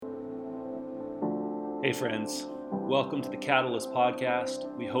Hey friends, welcome to the Catalyst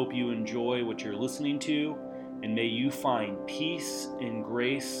Podcast. We hope you enjoy what you're listening to, and may you find peace and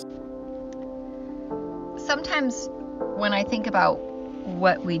grace. Sometimes when I think about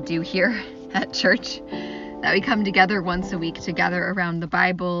what we do here at church, that we come together once a week to gather around the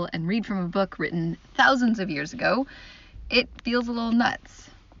Bible and read from a book written thousands of years ago, it feels a little nuts.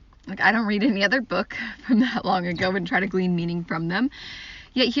 Like, I don't read any other book from that long ago and try to glean meaning from them.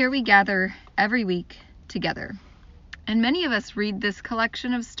 Yet here we gather every week together. And many of us read this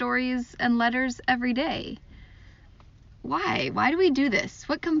collection of stories and letters every day. Why? Why do we do this?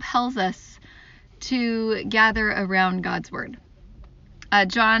 What compels us to gather around God's Word?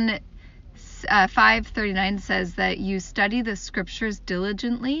 John 5:39 says that you study the Scriptures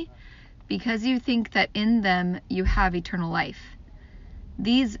diligently because you think that in them you have eternal life.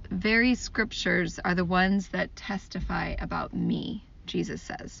 These very Scriptures are the ones that testify about me, Jesus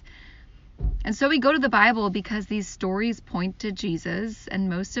says. And so we go to the Bible because these stories point to Jesus, and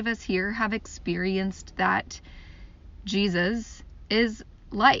most of us here have experienced that Jesus is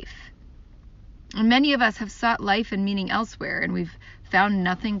life. And many of us have sought life and meaning elsewhere, and we've found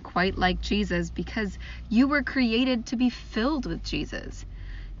nothing quite like Jesus because you were created to be filled with Jesus.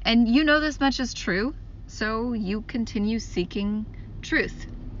 And you know this much is true, so you continue seeking truth.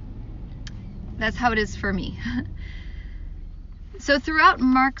 That's how it is for me. So throughout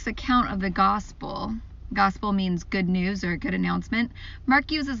Mark's account of the gospel means good news or good announcement,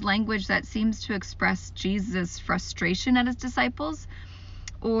 Mark uses language that seems to express Jesus' frustration at his disciples,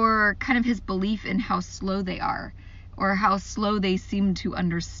 or kind of his belief in how slow they are, or how slow they seem to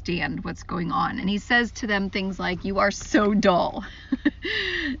understand what's going on. And he says to them things like, "You are so dull."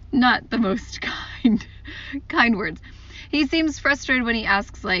 Not the most kind words. He seems frustrated when he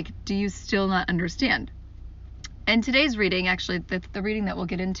asks, "Do you still not understand?" And today's reading, actually, the reading that we'll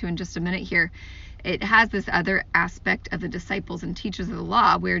get into in just a minute here, it has this other aspect of the disciples and teachers of the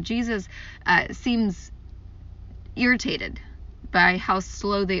law where Jesus seems irritated by how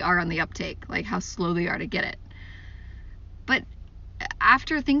slow they are on the uptake, like how slow they are to get it. But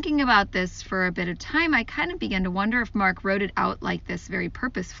after thinking about this for a bit of time, I kind of began to wonder if Mark wrote it out like this very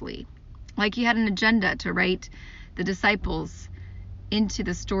purposefully, like he had an agenda to write the disciples into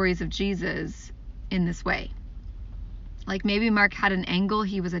the stories of Jesus in this way. Like maybe Mark had an angle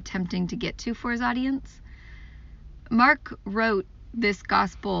he was attempting to get to for his audience. Mark wrote this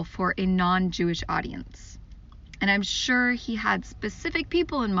gospel for a non-Jewish audience. And I'm sure he had specific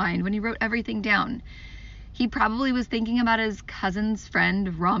people in mind when he wrote everything down. He probably was thinking about his cousin's friend,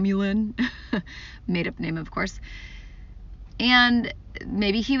 Romulan, made up name, of course. And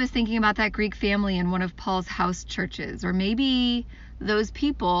maybe he was thinking about that Greek family in one of Paul's house churches. Or maybe those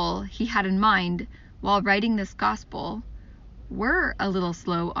people he had in mind while writing this gospel were a little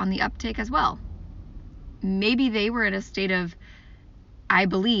slow on the uptake as well. Maybe they were in a state of, I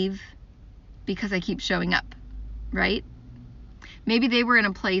believe because I keep showing up, right? Maybe they were in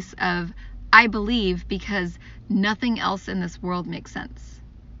a place of, I believe because nothing else in this world makes sense.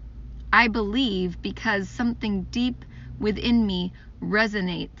 I believe because something deep within me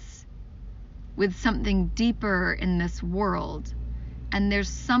resonates with something deeper in this world. And there's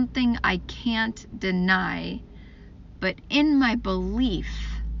something I can't deny, but in my belief,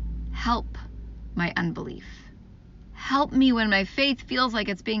 help my unbelief. Help me when my faith feels like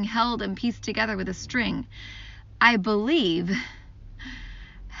it's being held and pieced together with a string. I believe,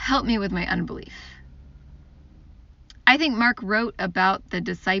 help me with my unbelief. I think Mark wrote about the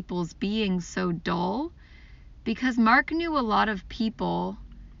disciples being so dull because Mark knew a lot of people,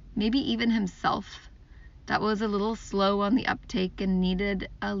 maybe even himself, that was a little slow on the uptake and needed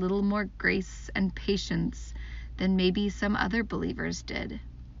a little more grace and patience than maybe some other believers did.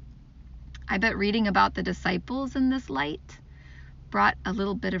 I bet reading about the disciples in this light brought a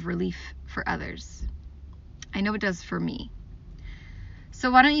little bit of relief for others. I know it does for me. So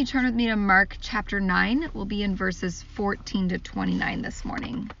why don't you turn with me to Mark chapter 9. We'll be in verses 14 to 29 this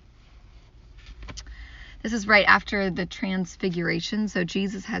morning. This is right after the transfiguration. So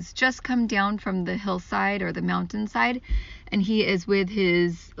Jesus has just come down from the hillside or the mountainside, and he is with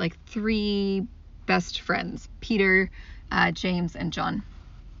his three best friends, Peter, James, and John.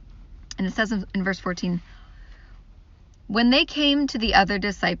 And it says in verse 14, when they came to the other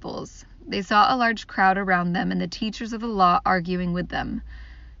disciples, they saw a large crowd around them and the teachers of the law arguing with them.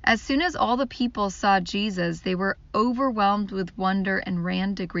 As soon as all the people saw Jesus, they were overwhelmed with wonder and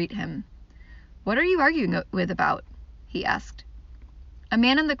ran to greet him. "What are you arguing with about?" he asked. A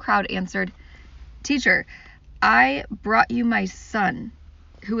man in the crowd answered, "Teacher, I brought you my son,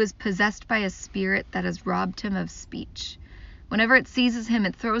 who is possessed by a spirit that has robbed him of speech. Whenever it seizes him,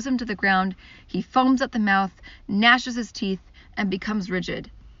 it throws him to the ground. He foams at the mouth, gnashes his teeth, and becomes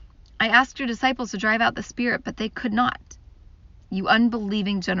rigid. I asked your disciples to drive out the spirit, but they could not. You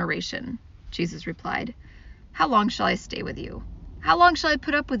unbelieving generation, Jesus replied. How long shall I stay with you? How long shall I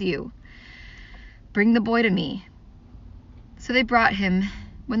put up with you? Bring the boy to me. So they brought him.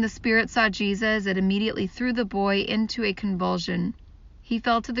 When the spirit saw Jesus, it immediately threw the boy into a convulsion. He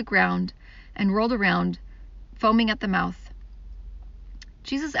fell to the ground and rolled around, foaming at the mouth.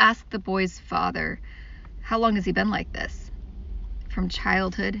 Jesus asked the boy's father, How long has he been like this? From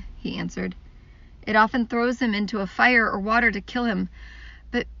childhood, he answered. It often throws him into a fire or water to kill him.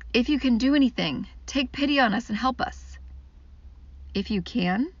 But if you can do anything, take pity on us and help us. If you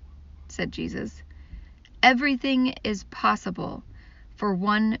can, said Jesus, everything is possible for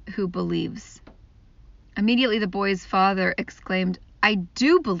one who believes. Immediately the boy's father exclaimed, I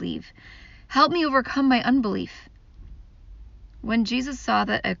do believe. Help me overcome my unbelief. When Jesus saw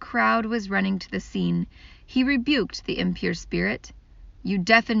that a crowd was running to the scene, he rebuked the impure spirit. You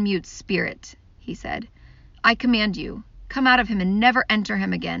deaf and mute spirit, he said, I command you, come out of him and never enter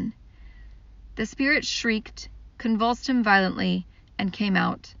him again. The spirit shrieked, convulsed him violently, and came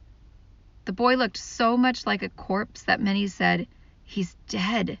out. The boy looked so much like a corpse that many said, He's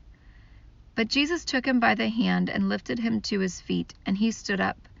dead. But Jesus took him by the hand and lifted him to his feet, and he stood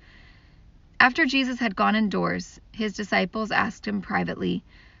up. After Jesus had gone indoors, his disciples asked him privately,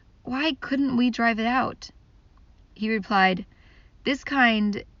 Why couldn't we drive it out? He replied, This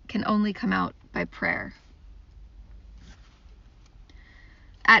kind can only come out by prayer.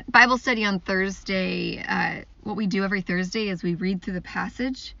 At Bible study on Thursday, what we do every Thursday is we read through the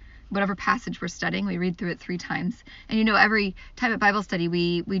passage. Whatever passage we're studying, we read through it 3 times. And every time at Bible study,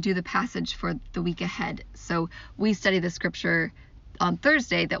 we do the passage for the week ahead. So we study the scripture on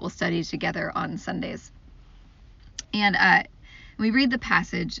Thursday that we'll study together on Sundays. And we read the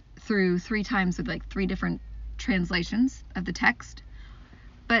passage through 3 times with 3 different translations of the text.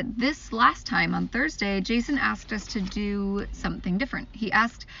 But this last time on Thursday, Jason asked us to do something different. He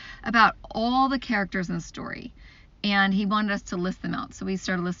asked about all the characters in the story, and he wanted us to list them out. So we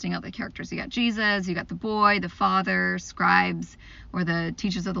started listing out the characters. You got Jesus, you got the boy, the father, scribes, or the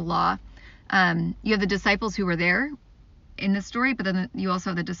teachers of the law. You have the disciples who were there in the story, but then you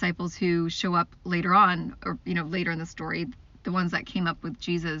also have the disciples who show up later on, or later in the story, the ones that came up with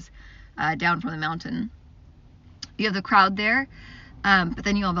Jesus down from the mountain. You have the crowd there, but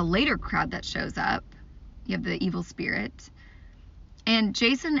then you have a later crowd that shows up. You have the evil spirit. And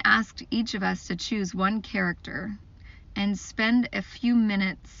Jason asked each of us to choose one character and spend a few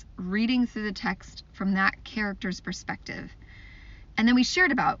minutes reading through the text from that character's perspective. And then we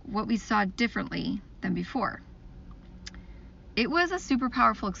shared about what we saw differently than before. It was a super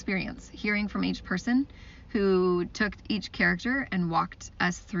powerful experience hearing from each person who took each character and walked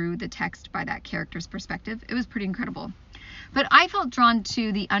us through the text by that character's perspective. It was pretty incredible. But I felt drawn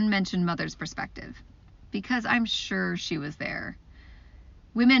to the unmentioned mother's perspective because I'm sure she was there.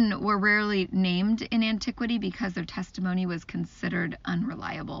 Women were rarely named in antiquity because their testimony was considered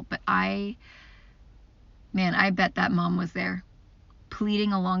unreliable. But I bet that mom was there,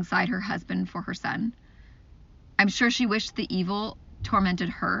 pleading alongside her husband for her son. I'm sure she wished the evil tormented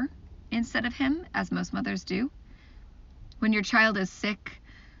her instead of him, as most mothers do. When your child is sick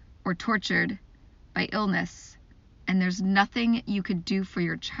or tortured by illness, and there's nothing you could do for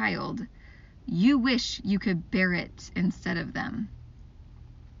your child, you wish you could bear it instead of them.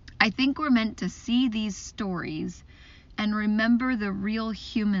 I think we're meant to see these stories and remember the real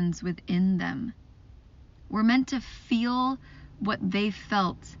humans within them. We're meant to feel what they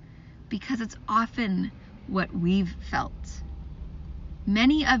felt because it's often what we've felt.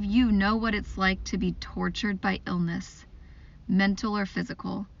 Many of you know what it's like to be tortured by illness, mental or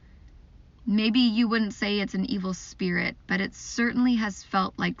physical. Maybe you wouldn't say it's an evil spirit, but it certainly has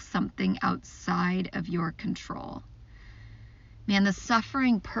felt like something outside of your control. Man, the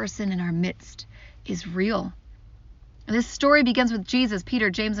suffering person in our midst is real. This story begins with Jesus,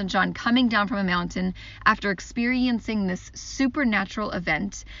 Peter, James, and John coming down from a mountain after experiencing this supernatural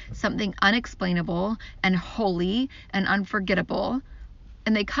event, something unexplainable and holy and unforgettable.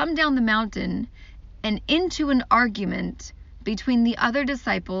 And they come down the mountain and into an argument between the other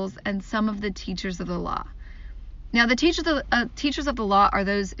disciples and some of the teachers of the law. Now, the teachers of the law are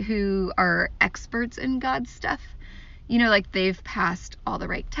those who are experts in God's stuff. They've passed all the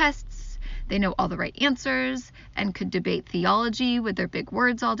right tests, they know all the right answers, and could debate theology with their big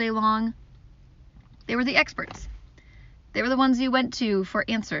words all day long. They were the experts. They were the ones you went to for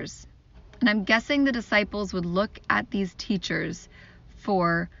answers. And I'm guessing the disciples would look at these teachers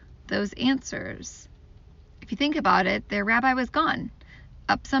for those answers. If you think about it, their rabbi was gone,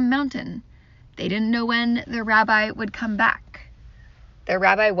 up some mountain. They didn't know when their rabbi would come back. Their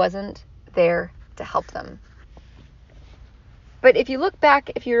rabbi wasn't there to help them. But if you look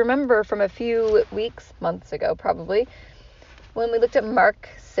back, if you remember from a few weeks, months ago probably, when we looked at Mark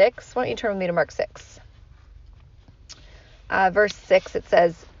 6, why don't you turn with me to Mark 6? Verse 6, it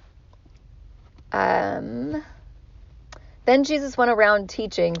says, Then Jesus went around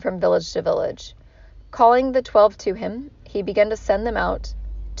teaching from village to village. Calling the 12 to him, he began to send them out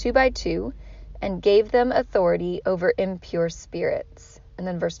 2 by 2 and gave them authority over impure spirits. And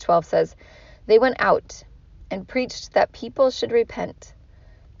then verse 12 says, They went out and preached that people should repent.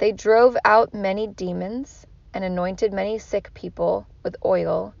 They drove out many demons and anointed many sick people with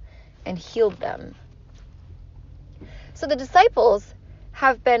oil and healed them. So the disciples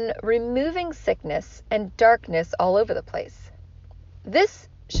have been removing sickness and darkness all over the place. This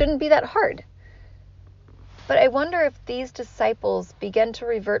shouldn't be that hard. But I wonder if these disciples began to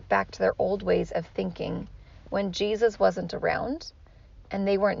revert back to their old ways of thinking when Jesus wasn't around and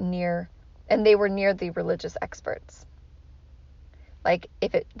they were near the religious experts. Like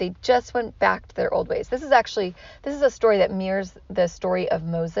they just went back to their old ways. This is a story that mirrors the story of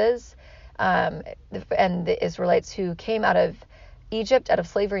Moses and the Israelites who came out of Egypt, out of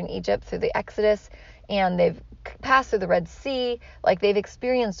slavery in Egypt through the Exodus, and they've passed through the Red Sea. Like they've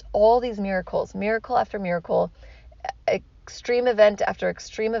experienced all these miracles, miracle after miracle, extreme event after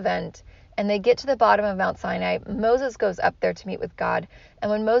extreme event, and they get to the bottom of Mount Sinai. Moses goes up there to meet with God,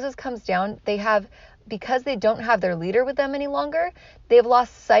 and when Moses comes down, because they don't have their leader with them any longer, they've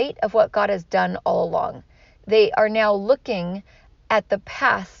lost sight of what God has done all along. They are now looking at the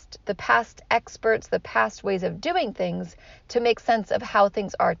past experts, the past ways of doing things to make sense of how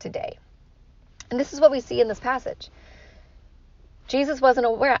things are today. And this is what we see in this passage. Jesus wasn't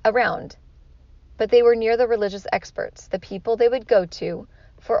around, but they were near the religious experts, the people they would go to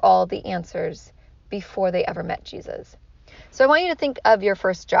for all the answers before they ever met Jesus. So I want you to think of your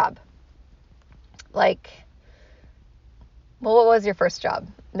first job. What was your first job?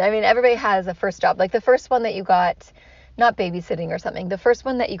 I mean, everybody has a first job. Like the first one that you got, not babysitting or something, the first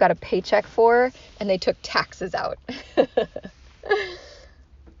one that you got a paycheck for and they took taxes out.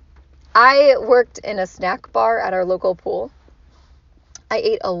 I worked in a snack bar at our local pool. I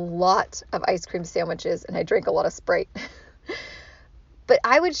ate a lot of ice cream sandwiches and I drank a lot of Sprite. But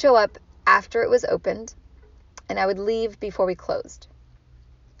I would show up after it was opened and I would leave before we closed.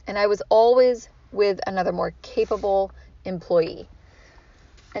 And I was always with another more capable employee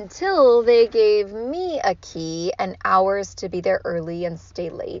until they gave me a key and hours to be there early and stay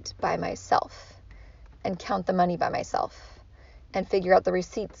late by myself and count the money by myself and figure out the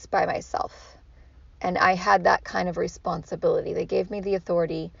receipts by myself. And I had that kind of responsibility. They gave me the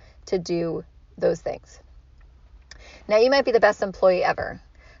authority to do those things. Now, you might be the best employee ever,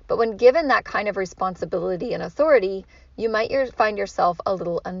 but when given that kind of responsibility and authority, you might find yourself a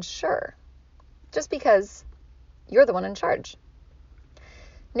little unsure, just because you're the one in charge.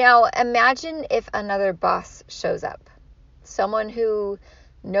 Now, imagine if another boss shows up, someone who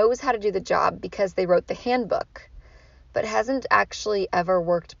knows how to do the job because they wrote the handbook, but hasn't actually ever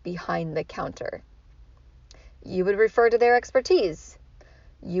worked behind the counter. You would refer to their expertise.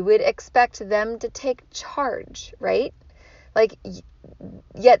 You would expect them to take charge, right?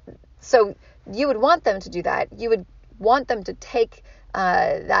 So you would want them to do that. You would want them to take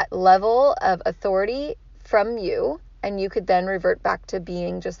that level of authority from you, and you could then revert back to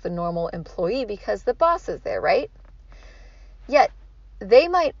being just the normal employee because the boss is there, right? Yet they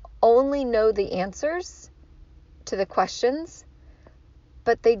might only know the answers to the questions,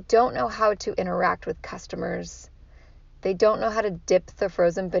 but they don't know how to interact with customers. They don't know how to dip the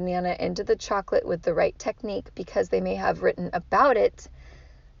frozen banana into the chocolate with the right technique because they may have written about it,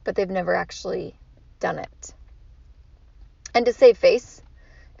 but they've never actually done it. And to save face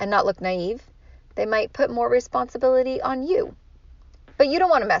and not look naive, they might put more responsibility on you. But you don't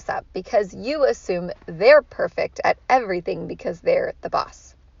want to mess up because you assume they're perfect at everything because they're the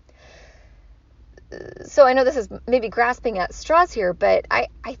boss. So I know this is maybe grasping at straws here, but I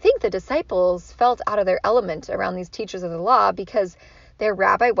think the disciples felt out of their element around these teachers of the law because their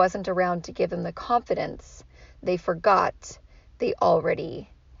rabbi wasn't around to give them the confidence they forgot they already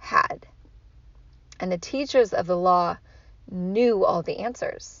had. And the teachers of the law knew all the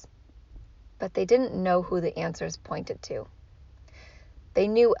answers, but they didn't know who the answers pointed to. They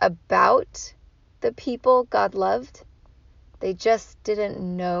knew about the people God loved. They just didn't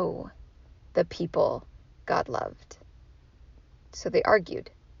know the people God loved. So they argued.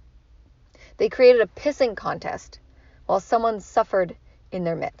 They created a pissing contest while someone suffered in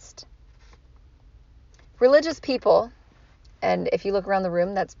their midst. Religious people, and if you look around the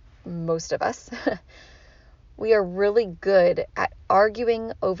room, that's most of us, we are really good at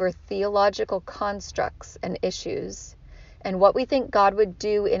arguing over theological constructs and issues and what we think God would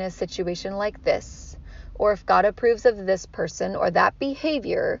do in a situation like this, or if God approves of this person or that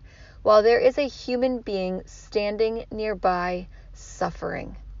behavior, while there is a human being standing nearby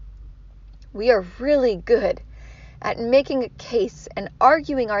suffering. We are really good at making a case and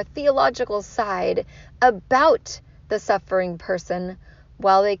arguing our theological side about the suffering person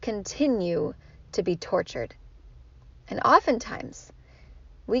while they continue to be tortured. And oftentimes,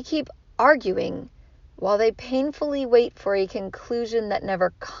 we keep arguing while they painfully wait for a conclusion that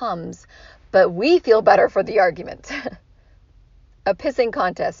never comes, but we feel better for the argument. A pissing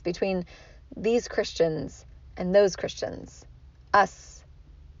contest between these Christians and those Christians, us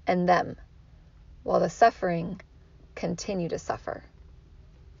and them, while the suffering continue to suffer.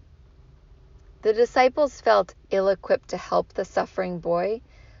 The disciples felt ill-equipped to help the suffering boy,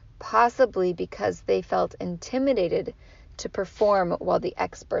 possibly because they felt intimidated to perform while the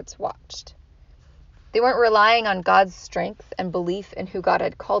experts watched. They weren't relying on God's strength and belief in who God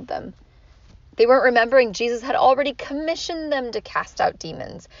had called them. They weren't remembering Jesus had already commissioned them to cast out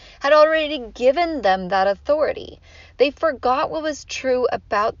demons, had already given them that authority. They forgot what was true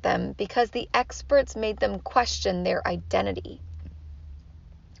about them because the experts made them question their identity.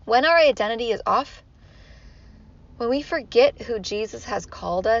 When our identity is off, when we forget who Jesus has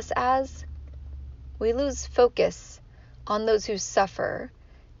called us as, we lose focus on those who suffer,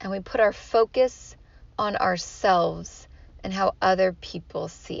 and we put our focus on ourselves and how other people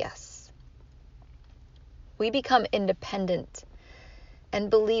see us. We become independent and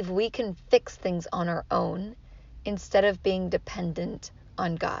believe we can fix things on our own instead of being dependent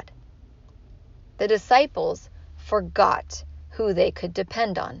on God. The disciples forgot who they could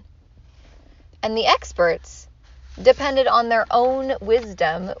depend on. And the experts depended on their own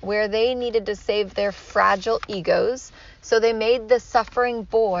wisdom where they needed to save their fragile egos, so they made the suffering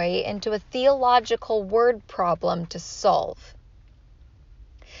boy into a theological word problem to solve.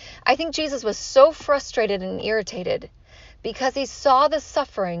 I think Jesus was so frustrated and irritated because he saw the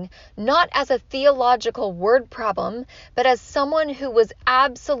suffering not as a theological word problem, but as someone who was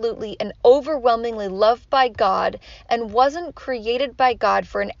absolutely and overwhelmingly loved by God and wasn't created by God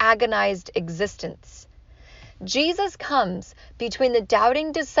for an agonized existence. Jesus comes between the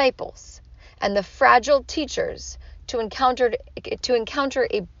doubting disciples and the fragile teachers to encounter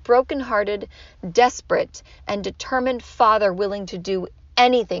a brokenhearted, desperate, and determined father willing to do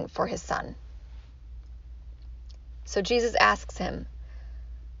anything for his son. So Jesus asks him,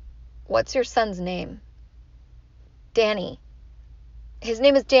 "What's your son's name?" "Danny." His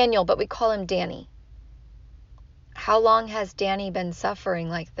name is Daniel, but we call him Danny. "How long has Danny been suffering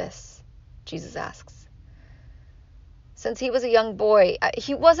like this?" Jesus asks. "Since he was a young boy.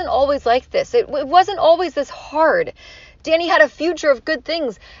 He wasn't always like this. It wasn't always this hard. Danny had a future of good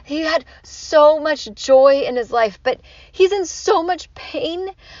things. He had so much joy in his life, but he's in so much pain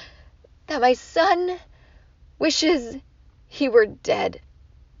that my son wishes he were dead.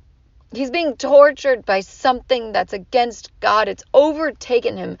 He's being tortured by something that's against God. It's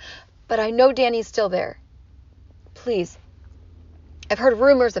overtaken him, but I know Danny's still there. Please, I've heard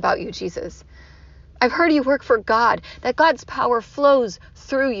rumors about you, Jesus. I've heard you work for God, that God's power flows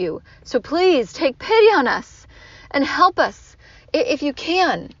through you. So please take pity on us and help us if you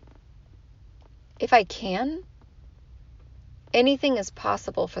can." "If I can? Anything is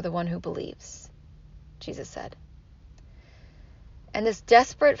possible for the one who believes," Jesus said. And this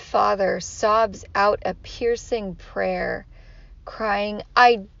desperate father sobs out a piercing prayer, crying,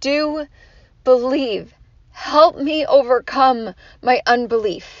 "I do believe. Help me overcome my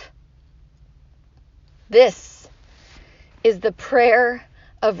unbelief." This is the prayer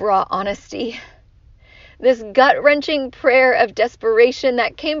of raw honesty. This gut-wrenching prayer of desperation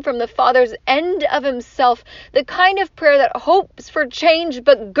that came from the Father's end of himself, the kind of prayer that hopes for change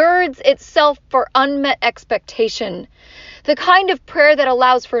but girds itself for unmet expectation. The kind of prayer that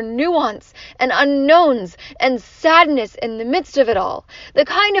allows for nuance and unknowns and sadness in the midst of it all. The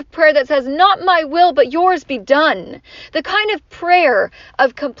kind of prayer that says, "Not my will, but yours be done." The kind of prayer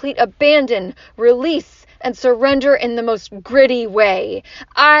of complete abandon, release, and surrender in the most gritty way.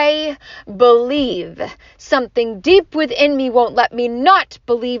 I believe. Something deep within me won't let me not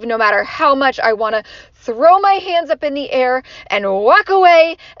believe, no matter how much I want to throw my hands up in the air and walk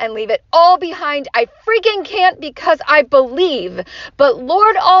away and leave it all behind. I freaking can't because I believe. But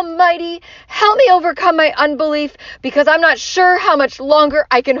Lord Almighty, help me overcome my unbelief because I'm not sure how much longer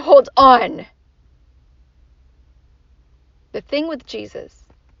I can hold on. The thing with Jesus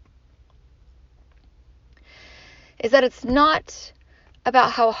is that it's not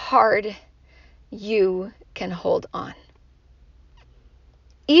about how hard you can hold on.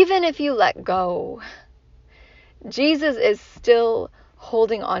 Even if you let go, Jesus is still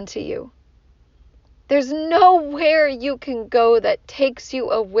holding on to you. There's nowhere you can go that takes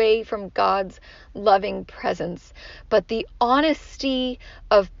you away from God's loving presence. But the honesty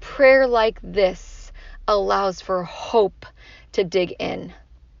of prayer like this allows for hope to dig in.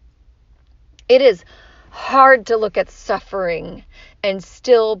 It is hard to look at suffering and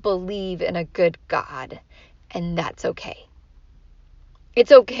still believe in a good God, and that's okay.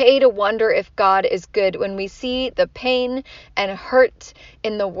 It's okay to wonder if God is good when we see the pain and hurt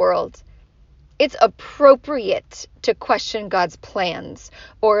in the world. It's appropriate to question God's plans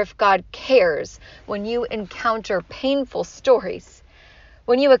or if God cares when you encounter painful stories,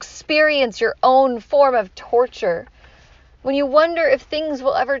 when you experience your own form of torture, when you wonder if things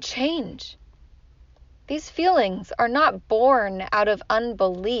will ever change. These feelings are not born out of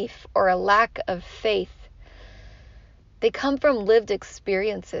unbelief or a lack of faith. They come from lived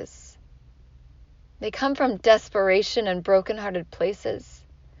experiences. They come from desperation and brokenhearted places.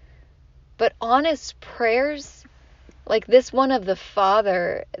 But honest prayers, like this one of the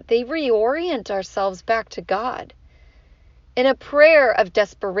Father, they reorient ourselves back to God. In a prayer of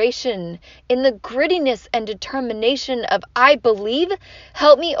desperation, in the grittiness and determination of I believe,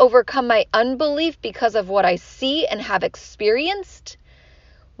 help me overcome my unbelief because of what I see and have experienced,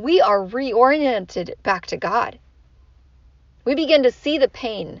 we are reoriented back to God. We begin to see the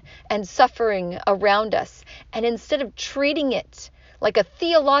pain and suffering around us, and instead of treating it like a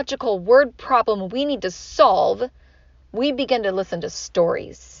theological word problem we need to solve, we begin to listen to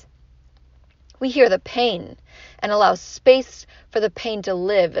stories. We hear the pain and allow space for the pain to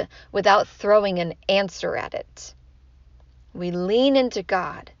live without throwing an answer at it. We lean into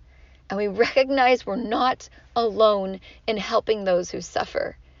God and we recognize we're not alone in helping those who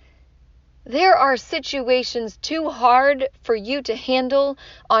suffer. There are situations too hard for you to handle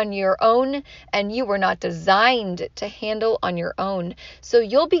on your own, and you were not designed to handle on your own. So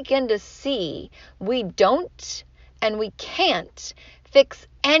you'll begin to see we don't and we can't fix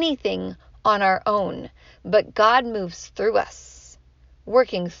anything on our own, but God moves through us,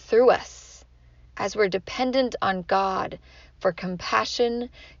 working through us as we're dependent on God for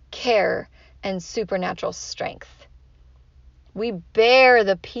compassion, care, and supernatural strength. We bear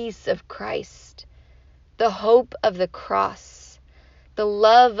the peace of Christ, the hope of the cross, the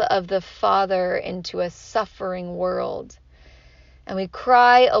love of the Father into a suffering world. And we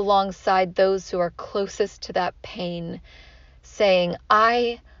cry alongside those who are closest to that pain, saying,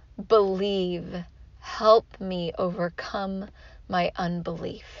 I believe, help me overcome my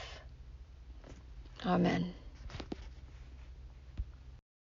unbelief. Amen.